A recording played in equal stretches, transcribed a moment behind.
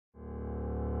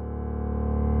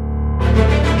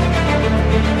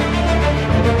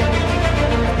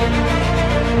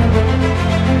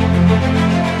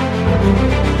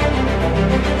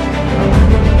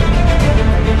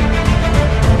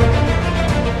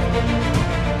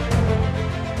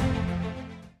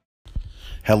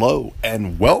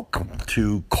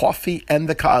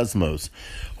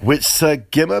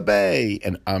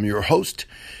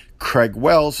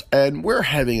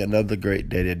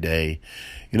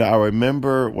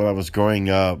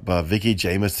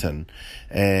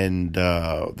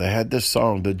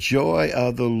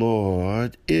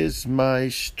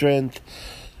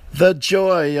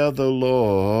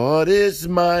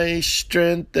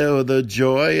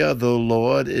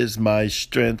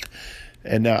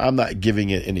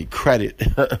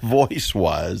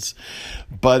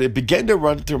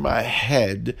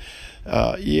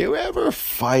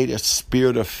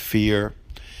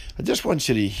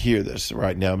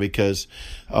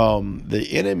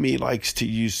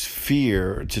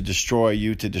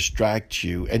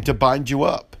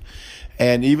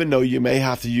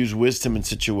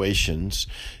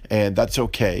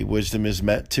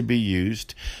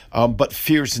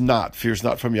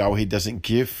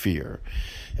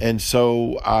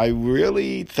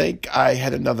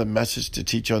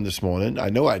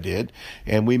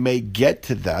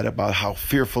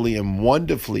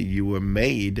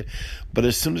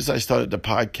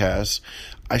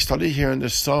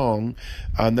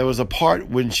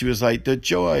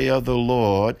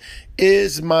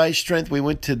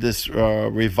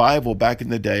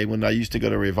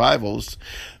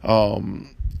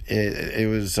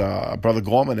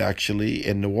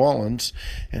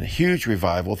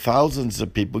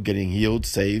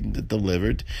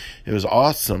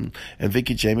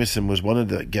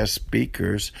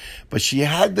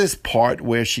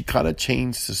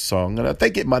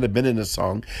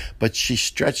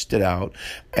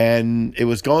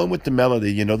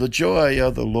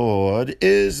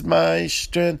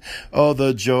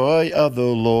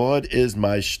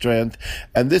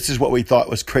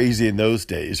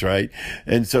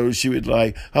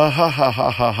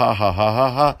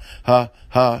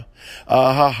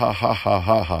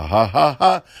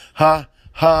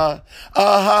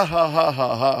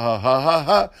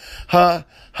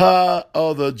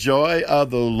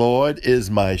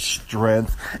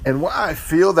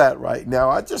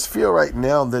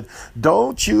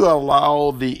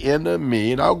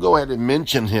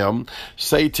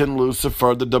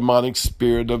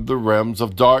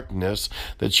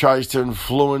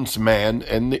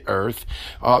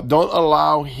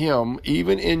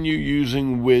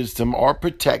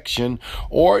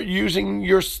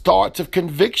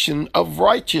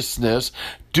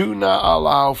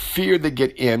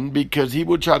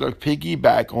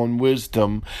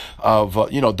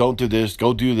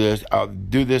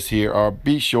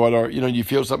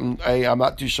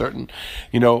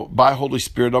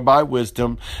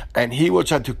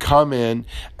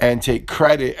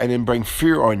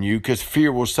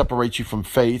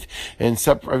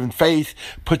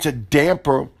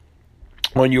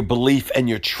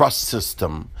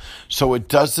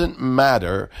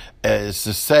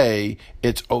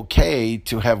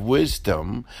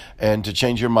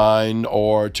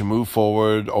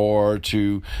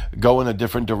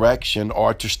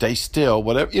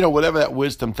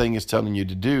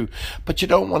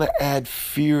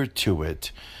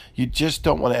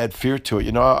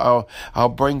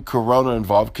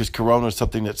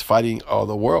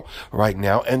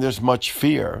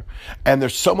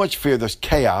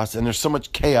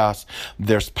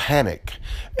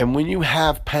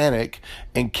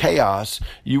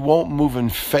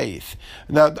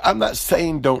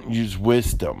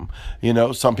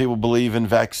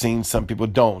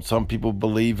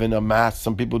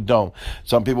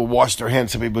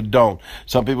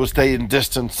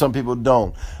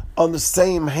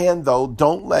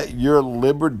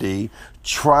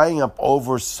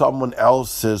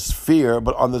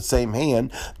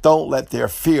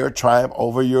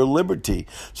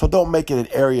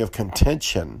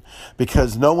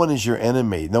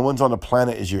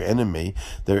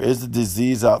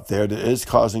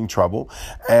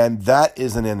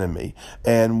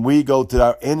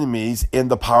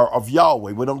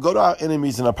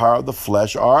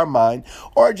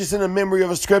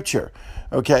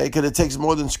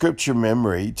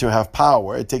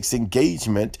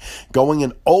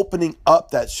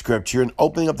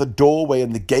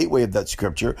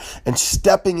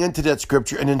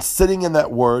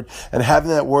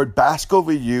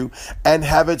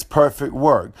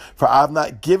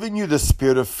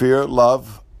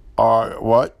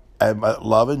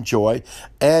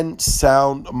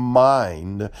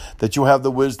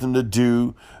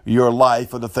your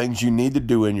life or the things you need to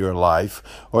do in your life,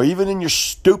 or even in your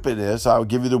stupidness, I'll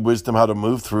give you the wisdom how to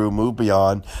move through, move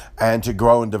beyond, and to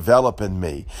grow and develop in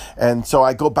me. And so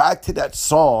I go back to that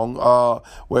song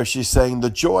where she's saying, the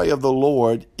joy of the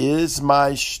Lord is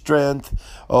my strength.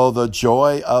 Oh, the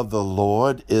joy of the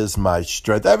Lord is my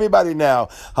strength. Everybody now,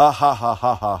 ha, ha, ha,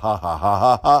 ha, ha, ha, ha,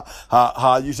 ha, ha, ha,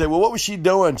 ha. You say, well, what was she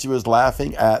doing? She was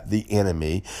laughing at the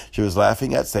enemy. She was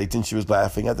laughing at Satan. She was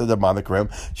laughing at the demonic realm.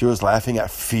 She was laughing at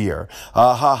fear.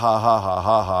 Ha, ha, ha, ha, ha,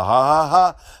 ha, ha, ha,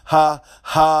 ha, ha,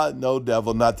 ha. No,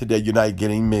 devil, not today. You're not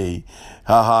getting me.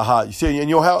 Ha, ha, ha. You see, and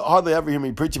you'll hardly ever hear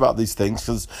me preach about these things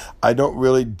because I don't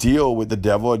really deal with the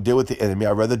devil or deal with the enemy.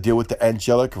 I'd rather deal with the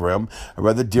angelic realm. I'd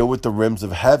rather deal with the realms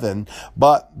of heaven.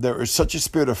 But there is such a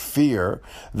spirit of fear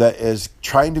that is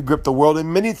trying to grip the world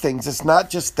in many things. It's not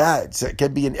just that. It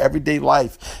can be in everyday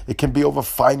life. It can be over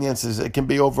finances. It can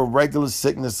be over regular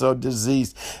sickness or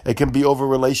disease. It can be over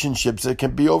relationships. It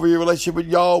can be over your relationship with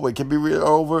Yahweh. It can be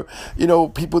over,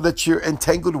 people that you're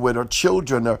entangled with or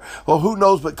children or who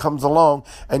knows what comes along.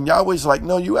 And Yahweh's like,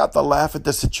 no, you have to laugh at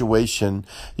the situation.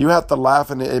 You have to laugh,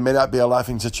 and it may not be a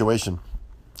laughing situation.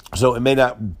 So it may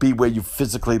not be where you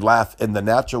physically laugh in the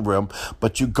natural realm,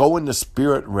 but you go in the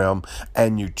spirit realm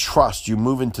and you trust. You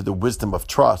move into the wisdom of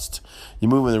trust. You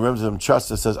move in the realms of trust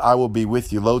that says, I will be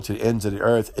with you, lo, to the ends of the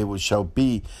earth. It shall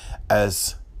be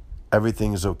as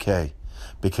everything is okay.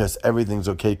 Because everything's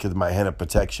okay, because my hand of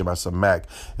protection, my Samak,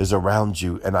 is around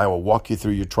you, and I will walk you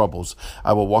through your troubles.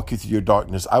 I will walk you through your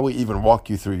darkness. I will even walk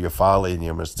you through your folly and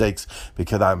your mistakes,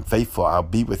 because I'm faithful. I'll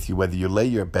be with you, whether you lay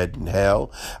your bed in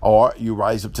hell or you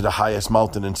rise up to the highest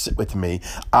mountain and sit with me.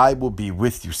 I will be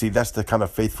with you. See, that's the kind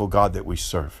of faithful God that we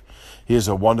serve. He is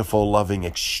a wonderful, loving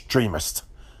extremist.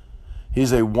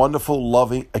 He's a wonderful,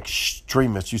 loving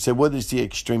extremist. You say, what is he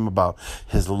extreme about?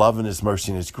 His love and his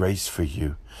mercy and his grace for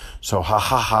you. So ha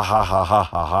ha ha ha ha ha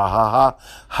ha ha ha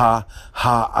ha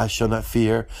ha, I shall not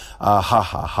fear. Ha ha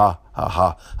ha ha ha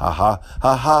ha ha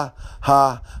ha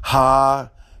ha ha.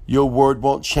 Your word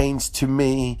won't change to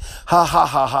me. Ha ha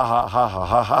ha ha ha ha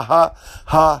ha ha ha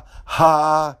ha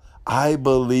ha. I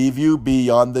believe you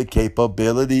beyond the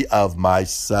capability of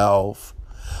myself.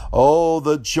 Oh,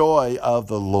 the joy of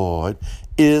the Lord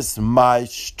is my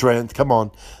strength. Come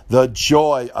on. The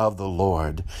joy of the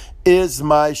Lord is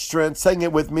my strength. Sing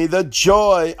it with me. The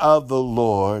joy of the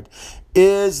Lord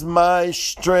is my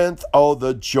strength. Oh,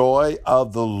 the joy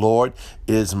of the Lord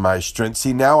is my strength.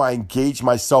 See, now I engage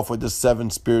myself with the seven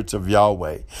spirits of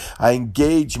Yahweh. I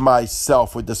engage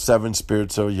myself with the seven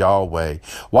spirits of Yahweh.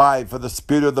 Why? For the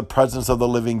spirit of the presence of the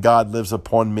living God lives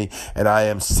upon me, and I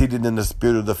am seated in the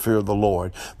spirit of the fear of the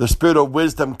Lord. The spirit of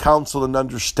wisdom, counsel, and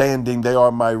understanding, they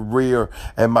are my rear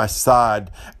and my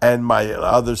side and my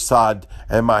other side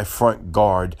and my front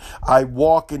guard. I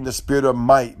walk in the spirit of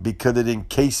might because it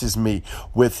encases me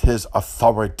with his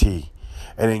authority.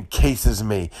 And encases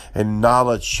me, and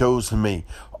knowledge shows me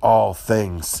all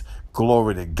things.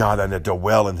 Glory to God, and to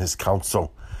dwell in his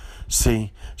counsel.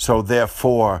 See, so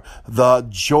therefore, the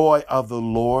joy of the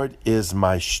Lord is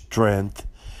my strength,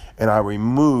 and I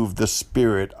remove the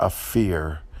spirit of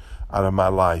fear out of my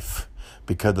life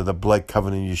because of the blood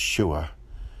covenant of Yeshua.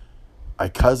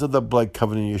 Because of the blood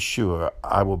covenant of Yeshua,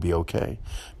 I will be okay.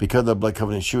 Because of the blood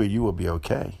covenant of Yeshua, you will be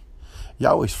okay.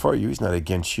 Yahweh's for you. He's not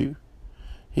against you.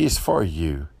 He is for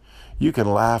you. You can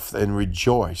laugh and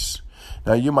rejoice.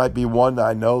 Now, you might be one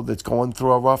I know that's going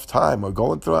through a rough time or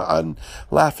going through an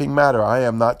unlaughing matter. I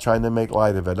am not trying to make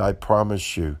light of it. I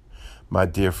promise you, my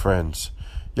dear friends.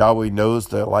 Yahweh knows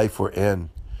the life we're in.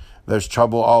 There's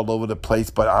trouble all over the place,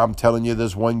 but I'm telling you,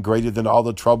 there's one greater than all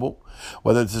the trouble.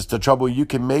 Whether it's just the trouble you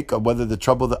can make, or whether the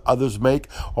trouble that others make,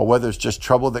 or whether it's just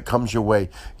trouble that comes your way.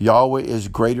 Yahweh is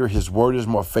greater. His word is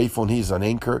more faithful, and he's an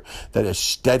anchor that is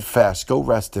steadfast. Go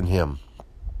rest in him.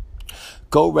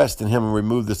 Go rest in him and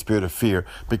remove the spirit of fear,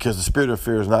 because the spirit of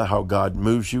fear is not how God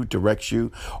moves you, directs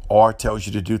you, or tells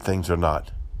you to do things or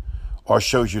not, or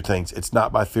shows you things. It's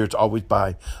not by fear. It's always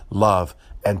by love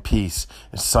and peace,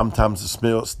 and sometimes a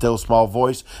still small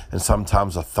voice, and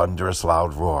sometimes a thunderous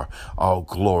loud roar. All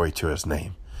glory to his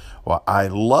name. Well, I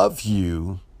love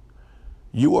you.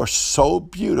 You are so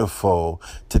beautiful.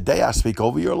 Today I speak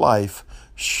over your life.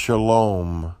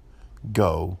 Shalom.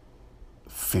 Go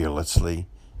fearlessly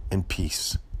in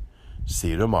peace. See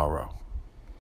you tomorrow.